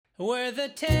We're the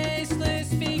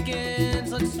Tasteless Vegans,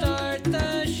 let's start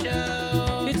the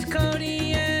show. It's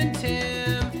Cody and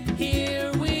Tim,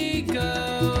 here we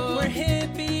go. We're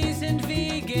hippies and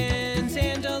vegans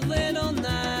and a little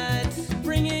nuts,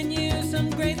 bringing you some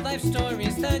great life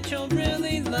stories that you'll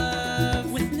really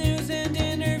love, with news and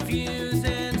interviews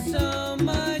and so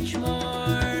much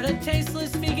more. The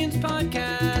Tasteless Vegans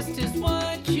podcast is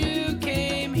what you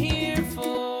came here for.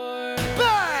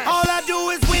 All I do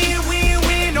is win, win,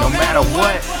 win, no matter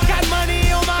what. Got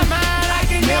money on my mind, I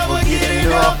can never get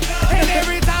enough. And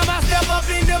every time I step up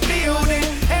in the building,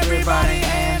 everybody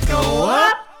hands go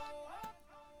up.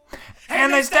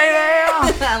 And they stay there.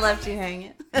 I left you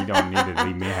hanging. You don't need to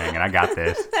leave me hanging. I got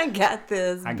this. I got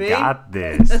this. I big. got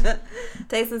this.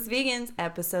 Tasteless Vegans,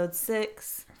 episode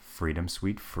 6. Freedom,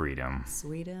 sweet freedom.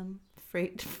 Freedom.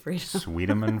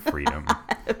 Sweetum and freedom.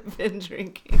 I've been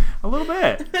drinking. A little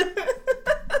bit.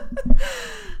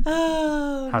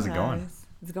 Oh, How's it going?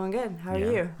 It's going good. How are Yeah.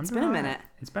 you? I'm It's doing been a all right. minute.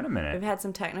 It's been a We've minute. had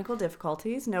some technical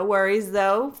difficulties. No worries,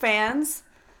 though, fans.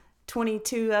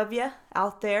 22 of you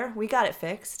out there. We got it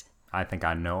fixed. I think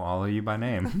I know all of you by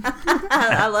name.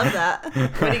 I love that.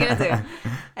 What are you going to do?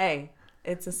 Hey,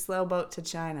 it's a slow boat to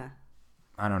China.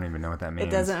 I don't even know what that means.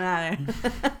 It doesn't matter.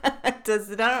 It's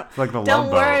like the love Don't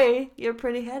boat. worry. You're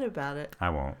pretty head about it. I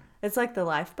won't. It's like the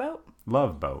lifeboat.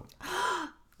 Love boat.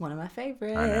 One of my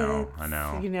favorites. I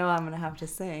know. You know I'm going to have to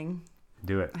sing.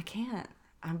 Do it. I can't.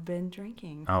 I've been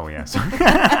drinking. Oh, yes.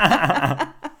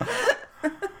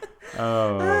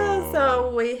 Oh.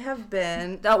 So we have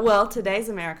been... Oh, well, today's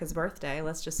America's birthday.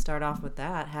 Let's just start off with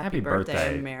that. Happy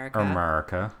birthday, America.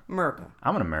 America. America.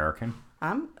 I'm an American.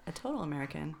 I'm a total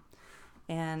American.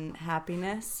 And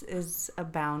happiness is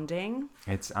abounding.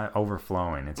 It's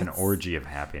overflowing. It's an orgy of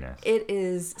happiness. It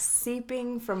is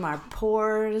seeping from our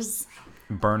pores.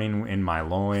 Burning in my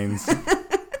loins.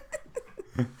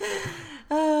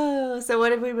 Oh, so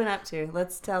what have we been up to?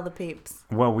 Let's tell the peeps.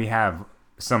 Well, we have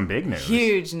some big news.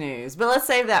 Huge news. But let's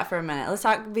save that for a minute. Let's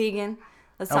talk vegan.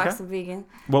 Let's talk Okay. some vegan.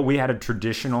 Well, we had a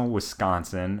traditional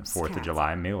Wisconsin 4th of Wisconsin.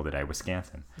 July meal today,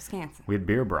 Wisconsin. Wisconsin. We had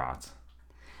beer brats.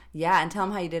 Yeah, and tell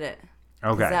them how you did it.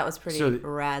 'Cause Okay. that was pretty So,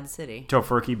 rad city.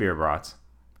 Tofurkey beer brats.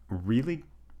 Really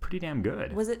pretty damn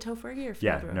good. Was it Tofurkey or Field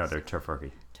Yeah, Roast? no, they're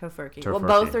Tofurkey. Tofurkey. Tofurkey. Well,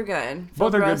 both are good.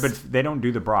 Both Field are Roast- good, but they don't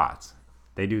do the brats.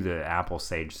 They do the apple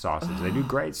sage sausage. They do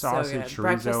great so sausage, good.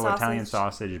 Breakfast chorizo, Italian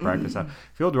sausage. sausage, breakfast sausage.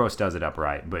 Field Roast does it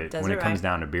upright, but Does when it it comes right.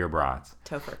 down to beer brats,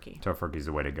 Tofurkey. Tofurkey's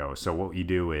the way to go. So what you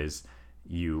do is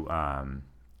you, and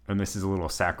this is a little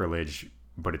sacrilege,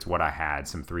 but it's what I had,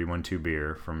 some 312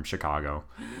 beer from Chicago.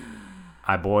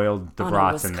 I boiled the On a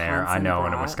brats in there. I Wisconsin know, in a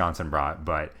brat. Wisconsin brat,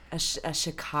 but A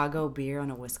Chicago beer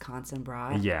on a Wisconsin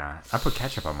brat. yeah, I put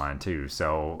ketchup on mine too.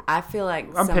 So I feel like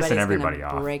I'm pissing somebody's everybody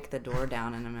gonna off. break the door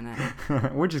down in a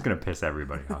minute. we're just going to piss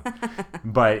everybody off.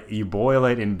 But you boil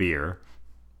it in beer,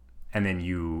 and then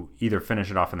you either finish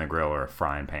it off in the grill or a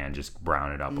frying pan, just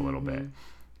brown it up a little bit.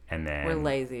 And then We're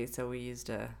lazy, so we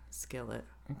used a skillet.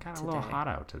 It's kind of a little today. hot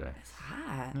out today. It's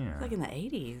hot. Yeah. It's like in the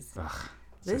 80s. Ugh,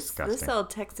 it's This disgusting. old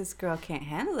Texas girl can't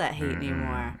handle that heat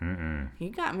anymore. Mm-mm.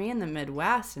 You got me in the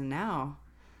Midwest, and now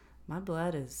my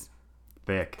blood is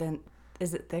Thick. thin.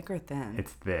 Is it thick or thin?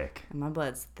 It's thick. And my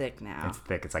blood's thick now. It's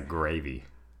thick. It's like gravy.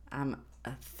 I'm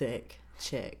a thick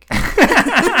chick.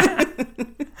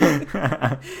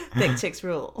 Thick chicks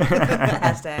rule.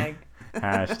 Hashtag.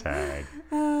 Hashtag.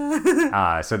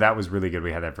 So that was really good.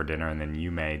 We had that for dinner, and then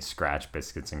you made scratch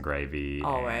biscuits and gravy.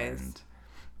 Always. And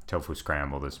tofu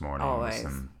scramble this morning Always. with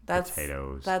some That's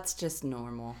potatoes. That's just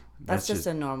normal. That's That's just just-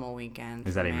 a normal weekend.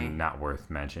 Is for that me. even not worth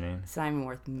mentioning? It's not even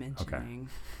worth mentioning.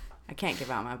 I can't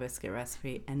give out my biscuit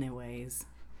recipe anyways.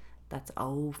 That's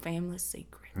old family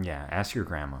secret. Yeah, ask your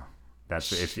grandma.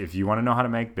 That's if you want to know how to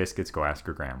make biscuits, go ask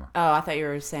your grandma. Oh, I thought you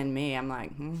were saying me. I'm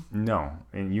like, No,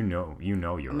 and you know I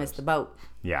yours. missed the boat.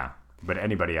 Yeah, but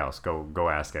anybody else, go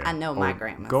ask it. I know my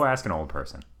grandma's. Go ask an old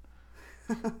person.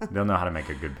 They'll know how to make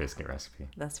a good biscuit recipe.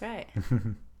 That's right.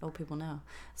 Old people know.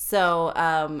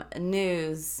 So,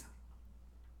 news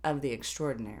of the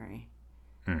extraordinary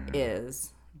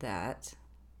is that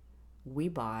we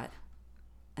bought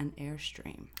an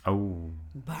Airstream. Oh,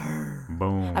 Brr.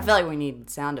 boom! I feel like we need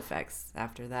sound effects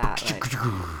after that. Like,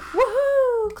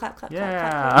 woohoo! Clap, clap,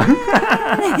 Yeah. clap,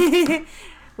 clap, clap.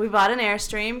 We bought an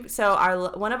Airstream. So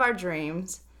one of our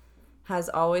dreams has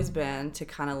always been to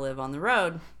kind of live on the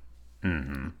road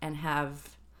and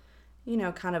have,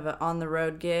 kind of an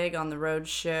on-the-road gig, on-the-road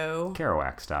show,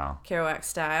 Kerouac style. Kerouac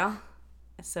style.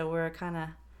 So we're kind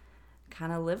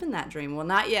of living that dream. Well,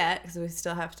 not yet, because we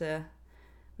still have to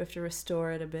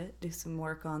restore it a bit, do some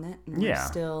work on it. And Yeah. We're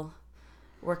still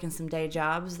working some day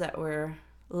jobs that we're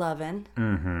loving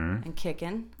and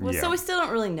kicking. Well, Yeah. so we still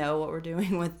don't really know what we're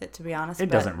doing with it, to be honest. It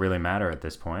but doesn't really matter at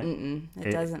this point.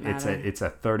 It doesn't matter. It's a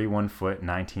 31-foot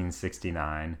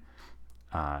 1969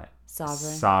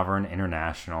 Sovereign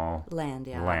international land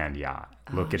yacht. land yacht.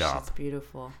 Look it up. She's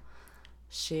beautiful.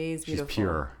 She's beautiful.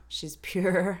 pure. She's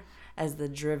pure as the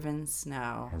driven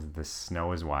snow. As the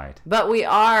snow is white. But we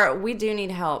do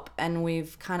need help, and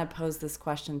we've kind of posed this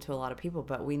question to a lot of people,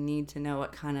 but we need to know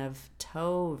what kind of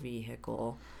tow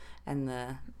vehicle. And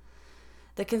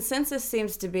the consensus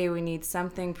seems to be we need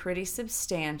something pretty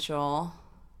substantial,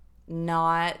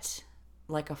 not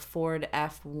like a Ford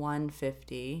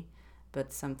F-150,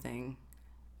 but something,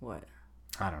 what?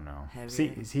 I don't know. Heavier.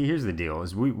 See, here's the deal: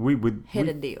 is we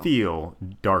a deal. feel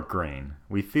dark green.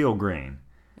 We feel green.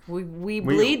 We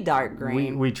bleed dark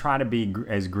green. We try to be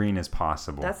as green as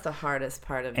possible. That's the hardest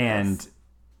part of and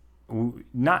this.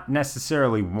 not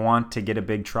necessarily want to get a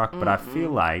big truck, but I feel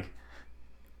like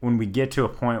when we get to a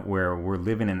point where we're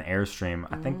living in the Airstream,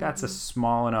 I think that's a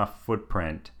small enough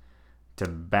footprint to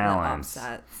balance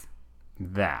Offsets.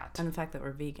 that. And the fact that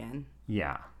we're vegan.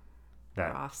 Yeah.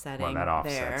 That, We're offsetting well, that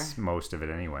offsets there. most of it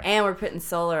anyway. And we're putting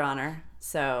solar on her.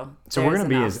 So So we're there's going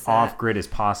to be an as offset. off-grid as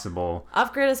possible.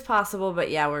 Off-grid as possible, but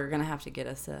yeah, we're going to have to get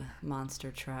us a monster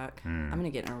truck. I'm going to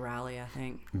get in a rally, I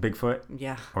think. Bigfoot?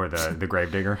 Yeah. Or the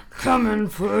Gravedigger? Coming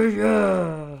for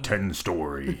you.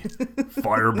 10-story,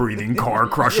 fire-breathing,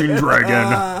 car-crushing dragon,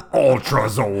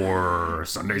 Ultrazor.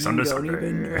 Sunday.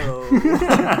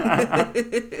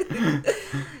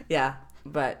 Yeah,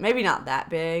 but maybe not that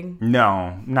big.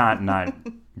 No, not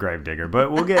Gravedigger,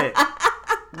 but we'll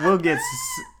get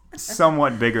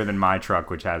somewhat bigger than my truck,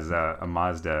 which has a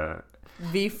Mazda.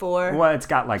 V4. Well, it's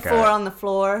got like 4 on the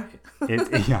floor.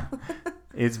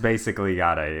 It's basically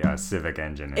got a Civic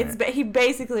engine in it. He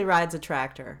basically rides a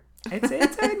tractor.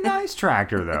 It's a nice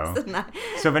tractor though.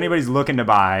 So if anybody's looking to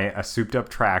buy a souped-up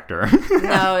tractor,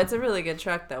 No, it's a really good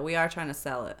truck though. We are trying to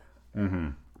sell it.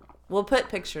 We'll put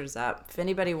pictures up if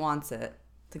anybody wants it.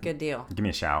 It's a good deal. give me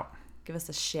a shout. Give us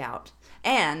a shout.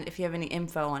 And if you have any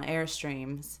info on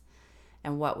Airstreams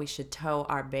and what we should tow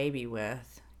our baby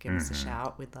with, give us a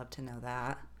shout. We'd love to know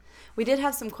that. We did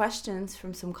have some questions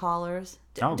from some callers.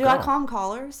 Do I go. call them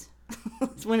callers?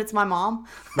 When it's my mom?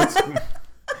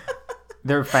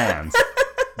 They're fans.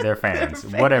 They're fans.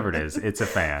 Whatever it is, it's a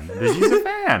fan. She's a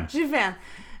fan. She's a fan.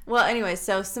 Well, anyway,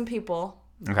 so some people,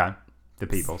 Okay. The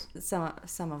peoples.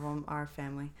 some of them, our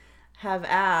family, have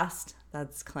asked,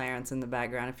 that's Clarence in the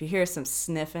background, if you hear some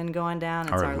sniffing going down,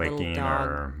 it's Or our little licking dog.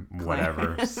 or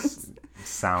whatever Clarence.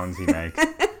 sounds he makes.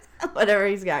 Whatever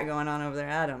he's got going on over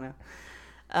there, I don't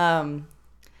know.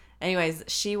 Anyways,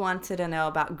 she wanted to know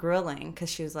about grilling because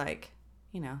she was like,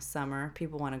 summer,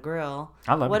 people want to grill.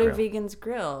 I love What to do grill. vegans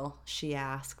grill? She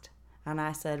asked. And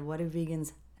I said, what do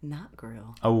vegans not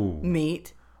grill? Oh,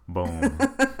 Meat. boom.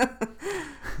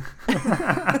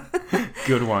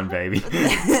 Good one, baby.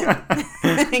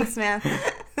 Thanks, man.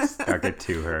 Stuck it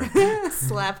to her.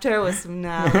 Slapped her with some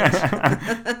knowledge.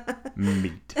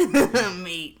 Meat.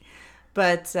 Meat.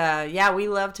 But, yeah, we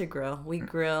love to grill. We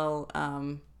grill,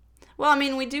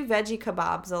 we do veggie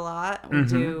kebabs a lot. We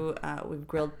do, we've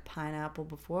grilled pineapple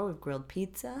before. We've grilled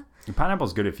pizza.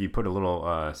 Pineapple's good if you put a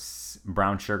little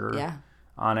brown sugar Yeah.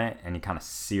 on it and you kind of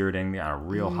sear it in on a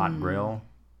real hot grill.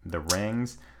 The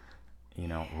rings,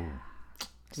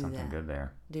 something that. good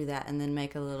there. Do that and then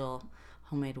make a little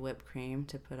homemade whipped cream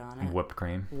to put on it. Whipped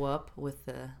cream. Whoop with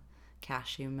the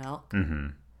cashew milk. Mm-hmm.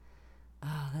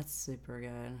 Oh, that's super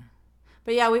good.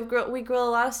 But yeah, we grill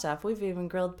a lot of stuff. We've even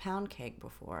grilled pound cake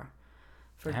before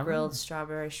for Have grilled we?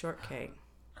 strawberry shortcake.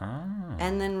 Oh.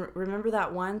 And then remember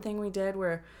that one thing we did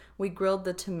where we grilled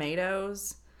the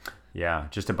tomatoes? Yeah,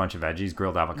 just a bunch of veggies,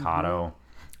 grilled avocado.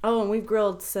 Oh, and we've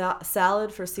grilled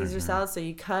salad for Caesar salad. So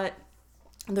you cut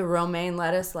the romaine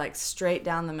lettuce like straight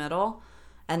down the middle,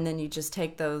 and then you just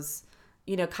take those,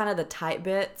 kind of the tight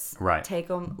bits. Right. Take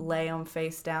them, lay them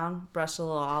face down, brush a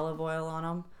little olive oil on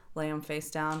them, lay them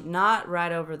face down. Not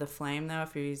right over the flame though.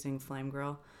 If you're using flame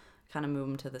grill, kind of move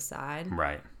them to the side.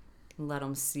 Right. Let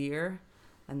them sear,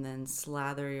 and then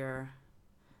slather your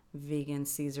vegan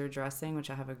Caesar dressing, which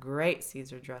I have a great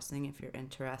Caesar dressing. If you're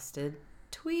interested,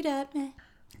 tweet at me.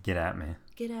 Get at me.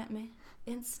 Get at me.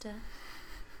 Insta.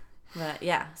 But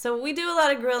yeah, so we do a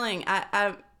lot of grilling.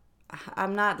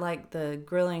 I'm not like the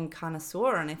grilling connoisseur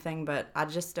or anything, but I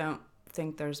just don't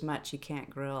think there's much you can't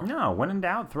grill. No, when in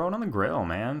doubt, throw it on the grill,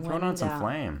 man. Throw When it on in some doubt.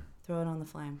 flame. Throw it on the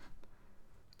flame.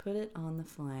 Put it on the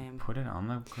flame. Put it on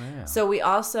the grill. So we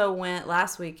also went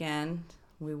last weekend.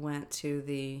 We went to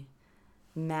the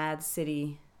Mad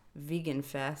City Vegan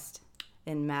Fest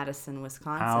in Madison,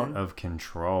 Wisconsin. Out of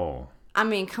control. I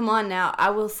mean, come on now. I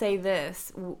will say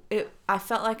this. I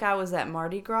felt like I was at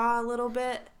Mardi Gras a little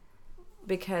bit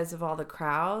because of all the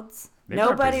crowds. They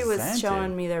Nobody was represented.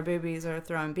 showing me their boobies or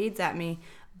throwing beads at me,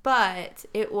 but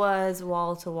it was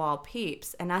wall-to-wall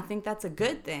peeps, and I think that's a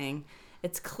good thing.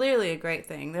 It's clearly a great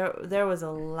thing. There was a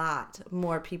lot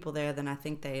more people there than I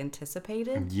think they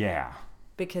anticipated Yeah.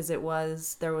 because there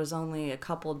was only a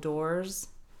couple doors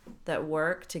that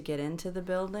work to get into the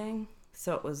building,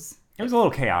 so it was It was a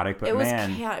little chaotic, but it was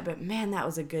man, chaotic, but man, that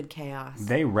was a good chaos.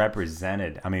 they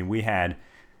represented. I mean, we had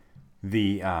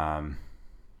the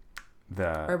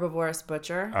Herbivorous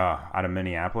Butcher. out of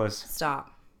Minneapolis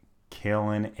Stop.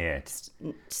 killing it,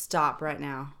 Stop right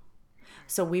now.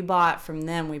 So we bought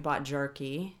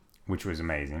jerky. which was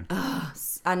amazing.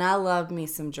 And I love me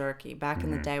some jerky. Back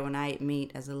in the day when I ate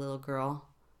meat as a little girl,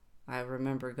 I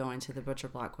remember going to the butcher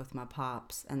block with my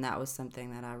pops, and that was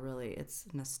something that it's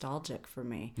nostalgic for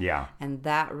me. Yeah. And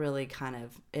that really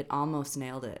it almost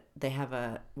nailed it. They have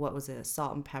a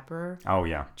salt and pepper Oh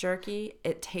yeah. jerky.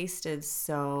 It tasted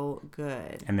so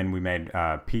good. And then we made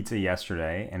pizza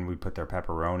yesterday, and we put their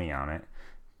pepperoni on it.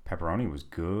 Pepperoni was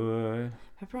good.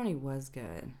 Pepperoni was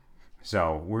good.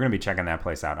 So we're gonna be checking that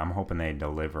place out. I'm hoping they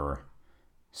deliver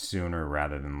sooner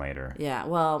rather than later. Yeah,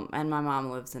 well, and my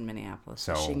mom lives in Minneapolis,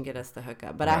 so she So, can get us the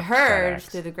hookup. But yeah, I heard FedEx.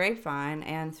 through the grapevine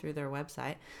and through their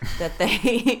website that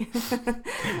they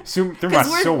Through my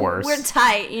source. we're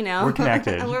tight, you know. We're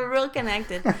connected. We're real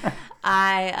connected.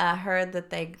 I heard that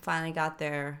they finally got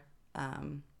their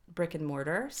brick and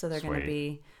mortar, so they're going to Sweet.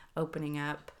 be opening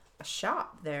up a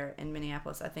shop there in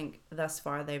Minneapolis. I think thus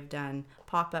far they've done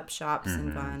pop-up shops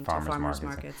and gone Farmers to farmers markets.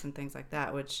 markets and things like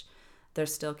that, which they're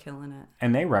still killing it.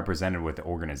 And they represented with the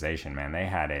organization, man. They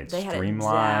had it They had it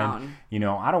streamlined. down. You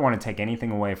know, I don't want to take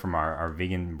anything away from our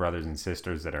vegan brothers and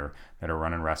sisters that are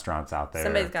running restaurants out there.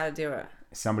 Somebody's got to do it.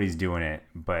 Somebody's doing it,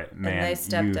 but man, And they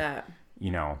stepped up.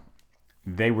 You know,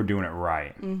 they were doing it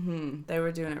right. They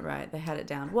were doing it right. They had it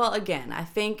down. Well, again, I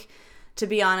think, to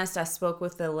be honest, I spoke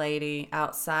with the lady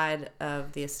outside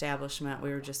of the establishment.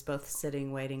 We were just both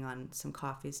sitting waiting on some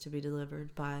coffees to be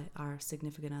delivered by our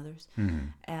significant others.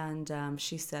 And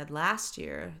she said last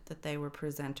year that they were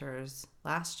presenters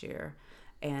last year,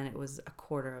 and it was a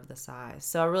quarter of the size.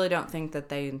 So I really don't think that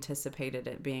they anticipated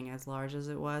it being as large as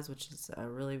it was, which is a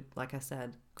really, like I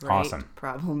said, great Awesome.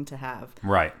 problem to have.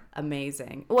 Right.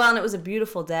 Amazing. Well, and it was a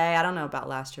beautiful day. I don't know about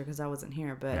last year because I wasn't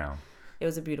here, but Yeah. it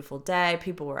was a beautiful day.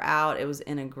 People were out. It was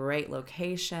in a great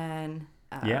location.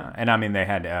 Yeah, and I mean they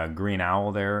had Green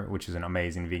Owl there, which is an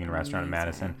amazing vegan restaurant in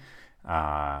Madison.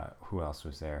 Who else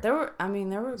was there? There were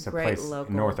It's a great place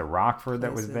local north of Rockford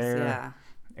that was places, there. Yeah.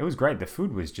 It was great. The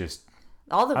food was just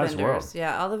All the Out of this vendors. world.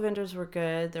 Yeah, all the vendors were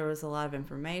good. There was a lot of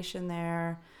information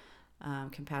there.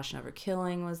 Compassion Over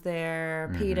Killing was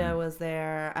there. PETA was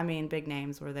there. I mean, big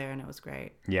names were there, and it was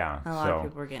great. yeah. And a lot of So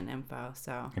people were getting info.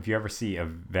 So if you ever see a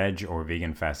veg or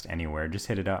vegan fest anywhere, just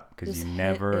hit it up because Just you hit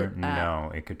never it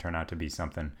know. It could turn out to be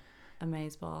something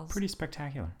amazeballs. pretty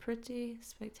spectacular. Pretty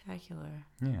spectacular.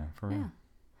 Yeah, for real. Yeah.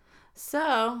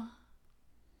 So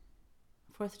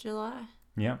 4th of July.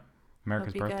 Yep.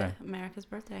 America's birthday. America's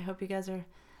birthday. I hope you guys are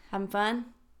having fun,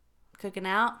 cooking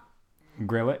out,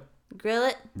 Grill it. grill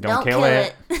it. Don't kill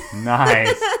it.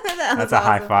 Nice. That's a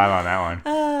high five on that one.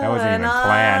 That wasn't even And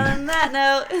planned. on that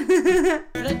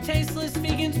note. The Tasteless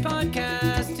Vegans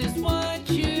podcast is one